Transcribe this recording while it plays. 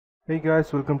Hey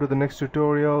guys, welcome to the next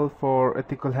tutorial for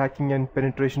ethical hacking and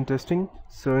penetration testing.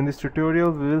 So in this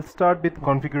tutorial we will start with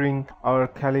configuring our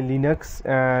Kali Linux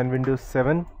and Windows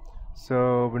 7.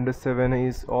 So Windows 7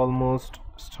 is almost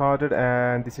started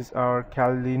and this is our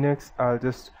Kali Linux.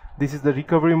 This is the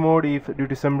recovery mode. If due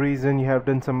to some reason you have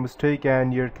done some mistake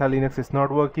and your Kali Linux is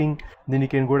not working, then you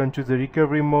can go ahead and choose the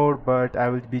recovery mode, but I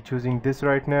will be choosing this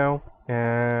right now,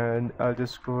 and I'll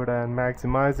just go ahead and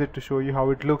maximize it to show you how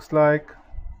it looks like.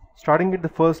 Starting it the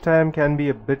first time can be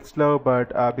a bit slow,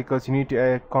 but because you need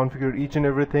to configure each and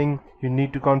everything, you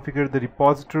need to configure the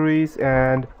repositories,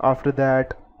 and after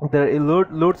that there are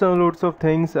loads and loads of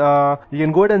things. You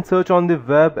can go ahead and search on the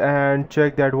web and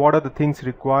check that what are the things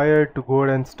required to go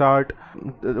ahead and start.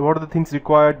 What are the things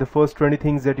required, the first 20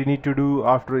 things that you need to do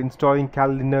after installing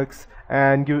Kali Linux,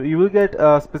 and you will get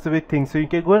specific things. So you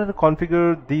can go ahead and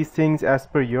configure these things as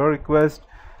per your request.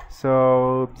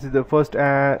 So this is the first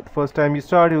time you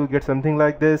start, you will get something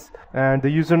like this, and the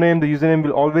username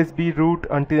will always be root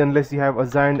unless you have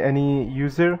assigned any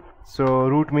user. So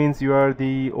root means you are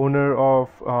the owner of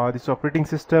this operating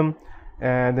system,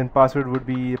 and then password would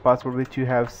be the password which you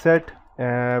have set.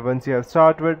 Once you have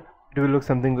started, it will look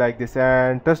something like this.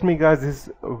 And trust me guys, this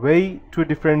is way too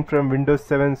different from Windows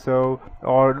 7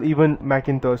 or even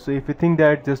Macintosh. So if you think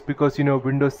that just because you know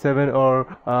Windows 7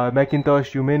 or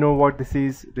Macintosh you may know what this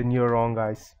is, then you're wrong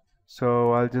guys.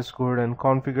 So I'll just go ahead and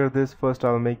configure this. First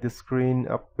I'll make the screen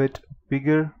a bit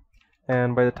bigger,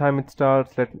 and by the time it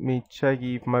starts, let me check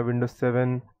if my Windows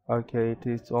 7, okay, it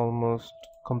is almost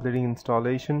completing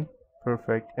installation.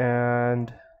 Perfect.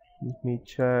 And let me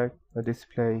check the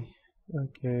display.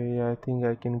 Okay, I think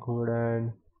I can go ahead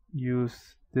and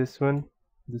use this one.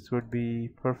 This would be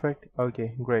perfect.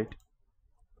 Okay, great.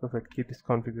 Perfect. Keep this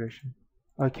configuration.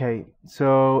 Okay,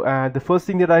 so the first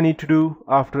thing that I need to do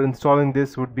after installing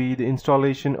this would be the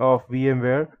installation of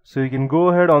VMware. So you can go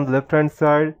ahead on the left hand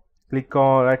side, right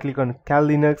click on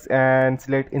Kali Linux and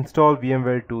select install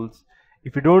VMware tools.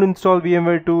 If you don't install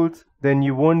VMware tools, then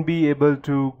you won't be able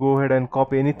to go ahead and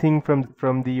copy anything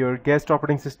from your guest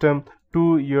operating system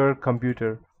to your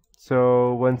computer.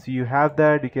 So once you have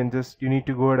that, you need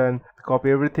to go ahead and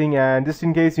copy everything, and just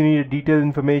in case you need detailed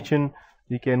information,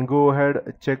 you can go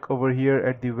ahead, check over here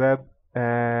at the web,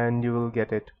 and you will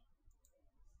get it.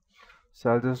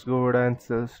 So I'll just go ahead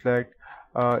and select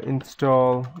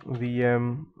install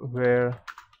VMware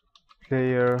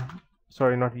player,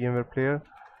 sorry, not VMware player,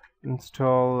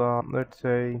 install let's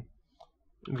say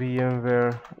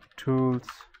VMware tools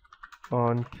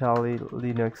on Kali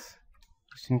Linux.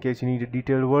 Just in case you need a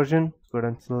detailed version, go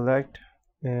ahead and select,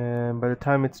 and by the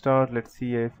time it starts, let's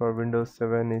see if our Windows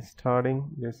 7 is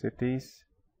starting. Yes, it is.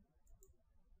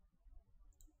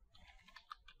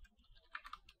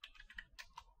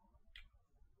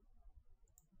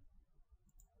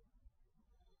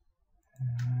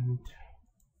 And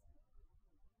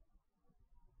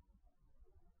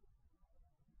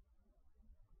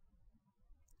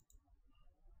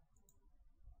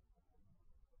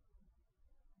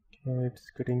okay, it's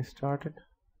getting started.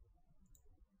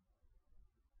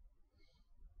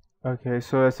 Okay,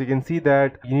 so as you can see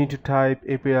that you need to type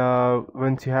API.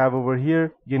 Once you have over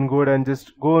here, you can go ahead and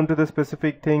just go into the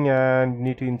specific thing and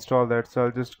need to install that. So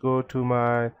I'll just go to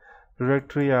my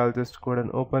directory. I'll just go ahead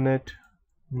and open it.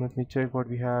 Let me check what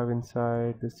we have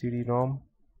inside the CD-ROM.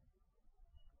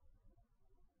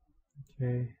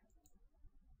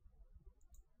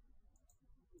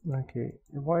 Okay,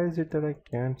 why is it that I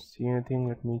can't see anything?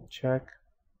 Let me check.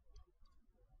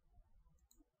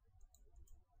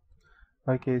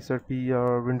 Okay, so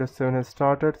our Windows 7 has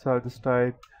started, so I'll just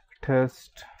type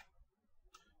test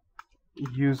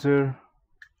user,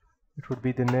 it would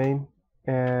be the name,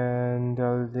 and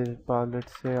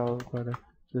let's say I'll got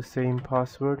the same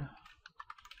password,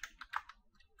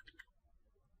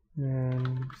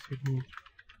 and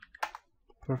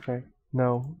perfect.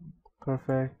 No,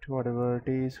 perfect, whatever it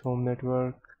is, home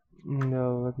network.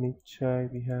 No, let me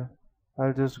check.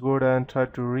 I'll just go down and try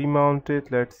to remount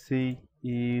it. Let's see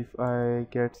if I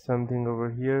get something over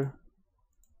here.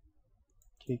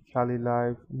 Okay, Kali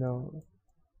Live. No,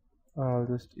 I'll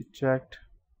just eject.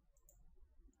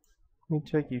 Let me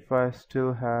check if I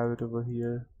still have it over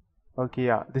here. Okay,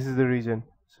 yeah, this is the reason.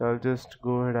 So I'll just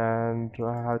go ahead and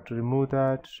I have to remove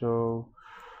that. So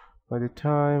by the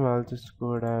time, I'll just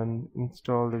go ahead and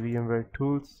install the VMware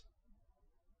tools.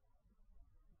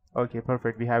 Okay,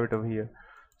 perfect, we have it over here.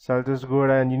 So I'll just go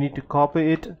ahead and you need to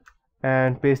copy it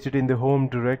and paste it in the home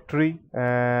directory,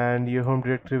 and your home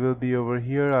directory will be over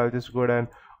here. I'll just go ahead and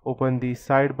open the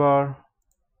sidebar.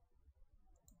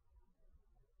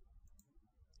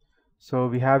 So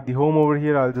we have the home over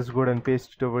here. I'll just go ahead and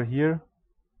paste it over here.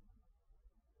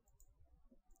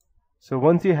 So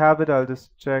once you have it, I'll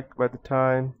just check by the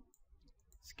time.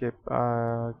 Skip.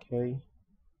 Okay.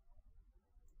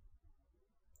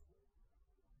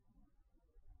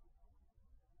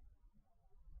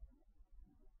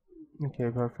 Okay,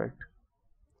 perfect.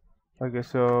 Okay,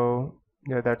 so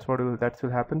yeah, that's what will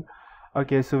happen.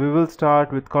 Okay, so we will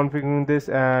start with configuring this,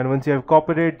 and once you have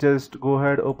copied it, just go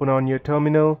ahead, open on your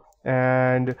terminal,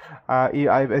 and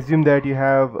I assume that you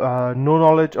have no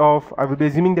knowledge of. I will be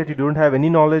assuming that you don't have any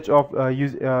knowledge of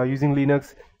using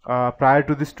Linux prior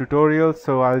to this tutorial.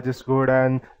 So I'll just go ahead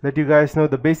and let you guys know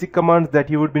the basic commands that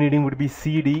you would be needing would be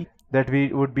cd, that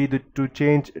would be to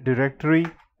change directory.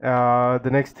 The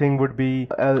next thing would be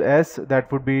ls,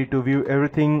 that would be to view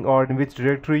everything or in which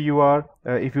directory you are.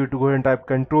 If you were to go ahead and type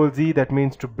control z, that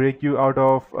means to break you out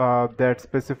of that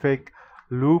specific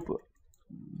loop,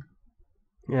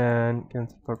 and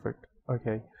cancel. Perfect.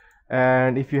 Okay.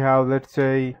 And if you have, let's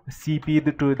say, cp,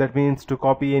 that means to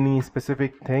copy any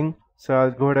specific thing. So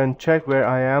I'll go ahead and check where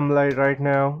I am like right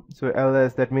now. So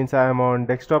ls, that means I am on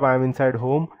desktop, I am inside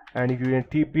home. And if you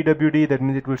pwd, that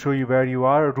means it will show you where you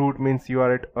are. Root means you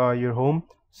are at your home.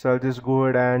 So I'll just go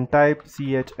ahead and type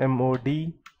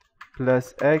chmod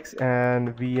plus x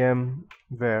and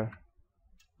vmware.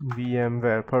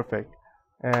 Perfect.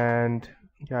 And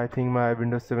yeah, I think my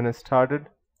Windows 7 has started.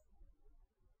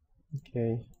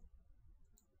 Okay,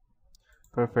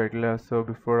 perfect. So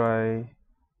before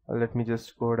let me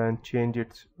just go ahead and change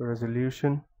its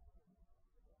resolution.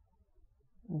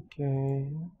 Okay,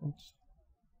 let's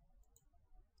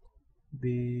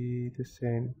be the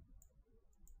same.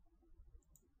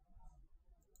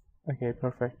 Okay,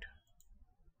 perfect.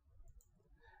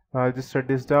 I'll just shut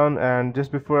this down, and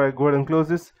just before I go ahead and close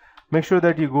this, make sure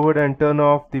that you go ahead and turn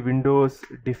off the Windows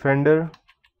Defender,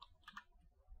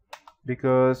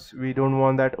 because we don't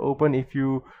want that open. If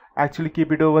you actually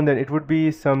keep it open, then it would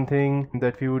be something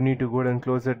that we would need to go ahead and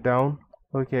close it down.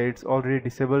 Okay, it's already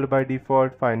disabled by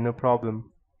default. Fine, no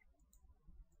problem.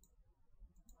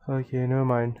 Okay, never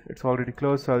mind, it's already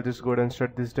closed. So I'll just go ahead and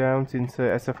shut this down, since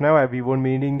as of now we won't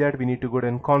be needing that. We need to go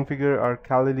ahead and configure our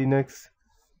Kali Linux.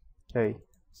 Okay,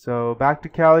 so back to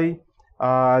Kali.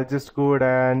 I'll just go ahead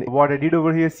and what I did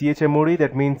over here, chmod,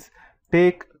 that means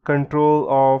take control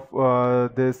of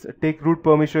take root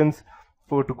permissions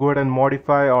to go ahead and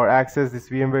modify or access this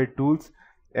VMware tools.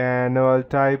 And now I'll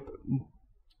type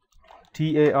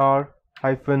tar-xf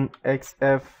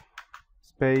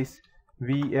space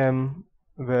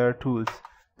Vmware tools.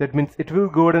 That means it will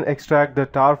go ahead and extract the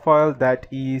tar file that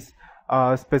is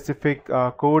specific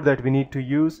code that we need to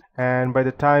use, and by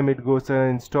the time it goes and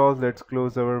installs, let's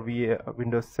close our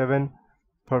Windows 7.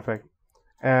 Perfect.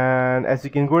 And as you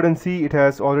can go ahead and see, it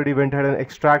has already went ahead and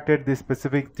extracted this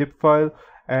specific zip file,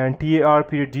 and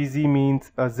tar-gz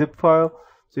means a zip file.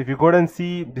 So if you go ahead and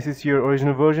see, this is your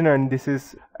original version, and this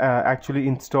is actually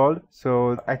installed,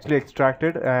 so actually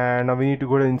extracted, and now we need to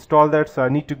go ahead and install that. So I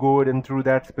need to go ahead and through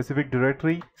that specific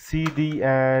directory, cd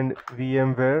and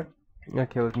vmware.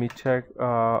 Okay, let me check.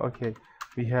 Okay,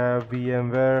 we have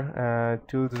VMware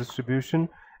tools distribution,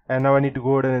 and now I need to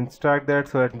go ahead and extract that.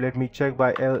 So let me check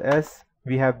by ls.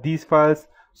 We have these files.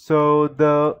 So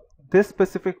this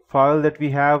specific file that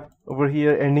we have over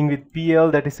here ending with pl,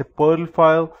 that is a Perl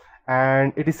file,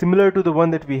 and it is similar to the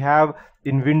one that we have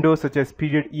in Windows, such as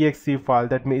 .exe file.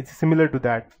 That means it's similar to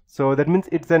that. So that means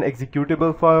it's an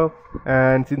executable file,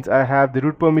 and since I have the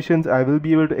root permissions, I will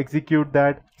be able to execute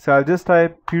that. So I'll just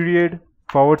type /vmware.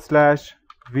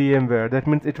 That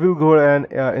means it will go and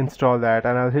install that,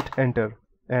 and I'll hit enter,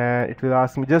 and it will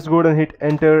ask me, just go ahead and hit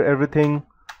enter everything,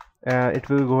 and it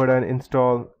will go ahead and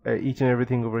install each and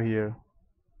everything over here.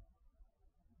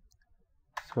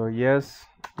 So yes,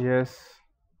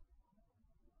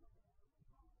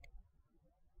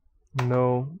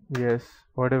 no, yes,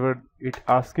 whatever it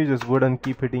asks you, just go ahead and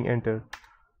keep hitting enter.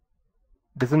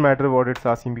 Doesn't matter what it's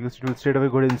asking, because it will straight away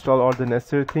go ahead and install all the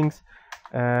necessary things.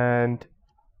 And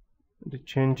to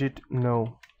change it,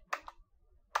 no.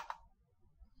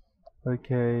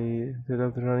 Okay, instead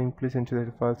of the running, please enter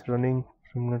that the files running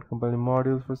from not compiling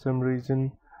modules for some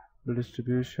reason. The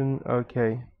distribution,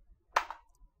 okay.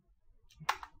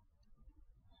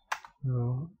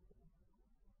 No.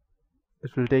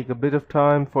 It will take a bit of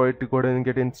time for it to go ahead and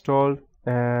get installed,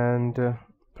 and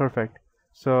perfect.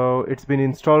 So it's been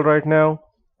installed right now,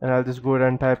 and I'll just go ahead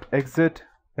and type exit,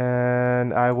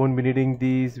 and I won't be needing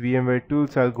these VMware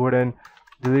tools. I'll go ahead and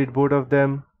delete both of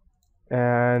them.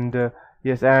 And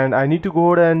yes, and I need to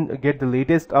go ahead and get the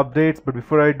latest updates, but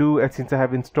before I do, since I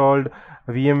have installed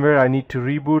VMware, I need to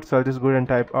reboot. So I'll just go ahead and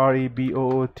type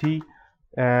reboot,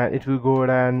 and it will go ahead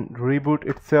and reboot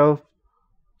itself.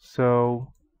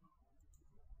 So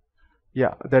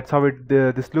Yeah, that's how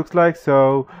this looks like.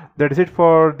 So that is it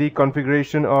for the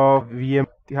configuration of VM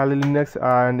Kali Linux,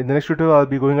 and in the next tutorial I'll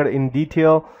be going out in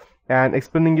detail and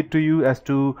explaining it to you as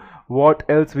to what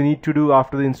else we need to do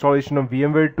after the installation of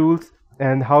VMware tools,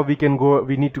 and how we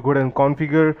need to go ahead and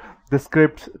configure the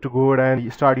scripts to go ahead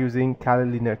and start using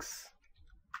Kali Linux.